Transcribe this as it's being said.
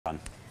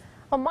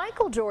Well,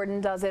 Michael Jordan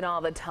does it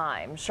all the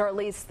time.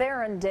 Charlize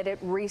Theron did it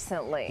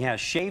recently. Yeah,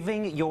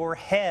 shaving your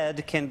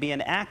head can be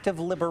an act of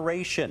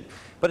liberation,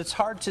 but it's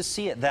hard to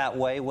see it that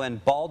way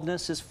when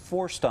baldness is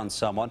forced on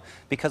someone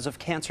because of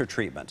cancer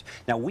treatment.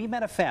 Now, we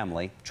met a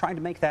family trying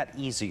to make that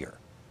easier.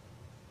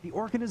 The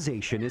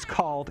organization is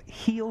called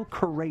Heal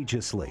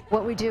Courageously.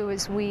 What we do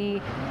is we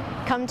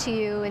come to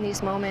you in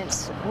these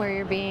moments where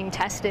you're being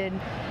tested,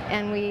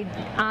 and we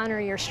honor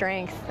your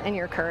strength and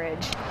your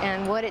courage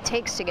and what it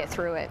takes to get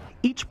through it.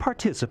 Each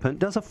participant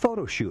does a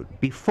photo shoot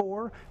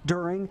before,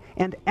 during,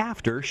 and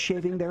after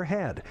shaving their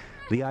head.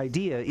 The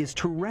idea is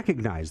to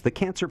recognize the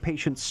cancer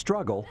patient's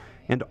struggle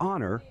and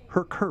honor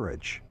her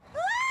courage.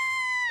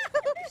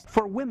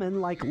 For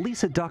women like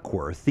Lisa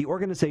Duckworth, the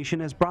organization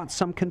has brought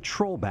some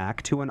control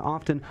back to an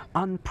often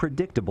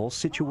unpredictable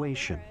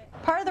situation.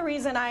 Part of the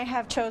reason I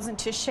have chosen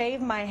to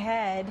shave my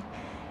head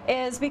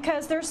is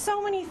because there's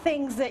so many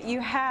things that you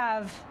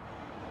have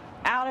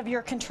out of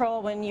your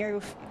control when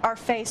you are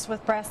faced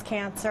with breast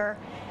cancer.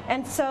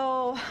 And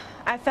so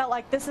I felt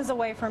like this is a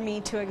way for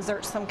me to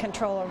exert some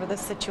control over this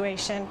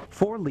situation.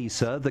 For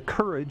Lisa, the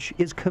courage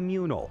is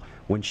communal.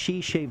 When she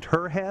shaved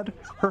her head,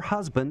 her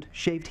husband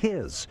shaved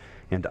his,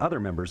 and other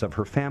members of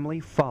her family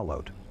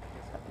followed.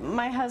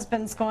 My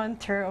husband's going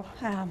through,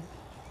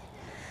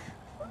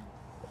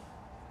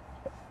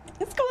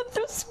 he's going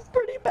through some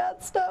pretty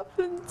bad stuff,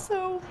 and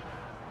so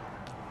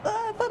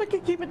I thought I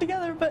could keep it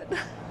together, but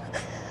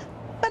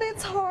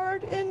it's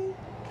hard, and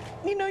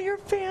you know, your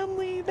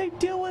family, they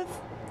deal with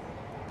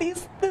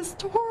this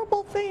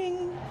horrible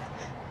thing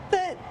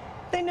that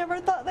they never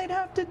thought they'd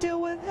have to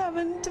deal with,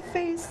 having to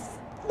face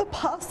the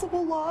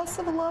possible loss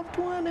of a loved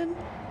one, and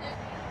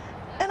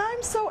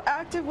I'm so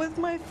active with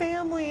my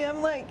family.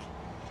 I'm like,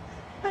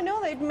 I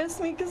know they'd miss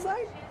me because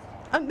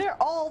I'm there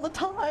all the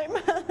time.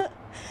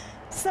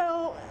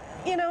 So,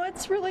 you know,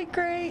 it's really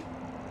great.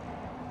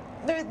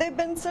 They've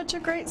been such a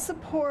great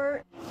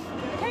support.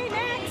 Okay,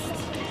 next.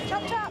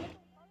 Chop, chop.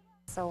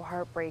 So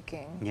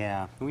heartbreaking.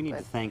 Yeah, we need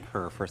to thank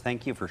her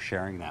thank you for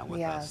sharing that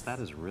with us. Yes. That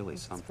is really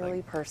something. It's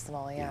really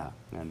personal, yeah.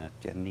 And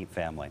a neat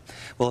family.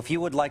 Well, if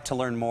you would like to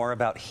learn more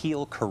about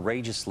Heal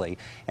Courageously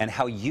and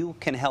how you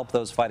can help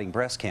those fighting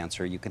breast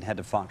cancer, you can head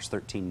to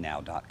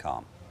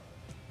fox13now.com.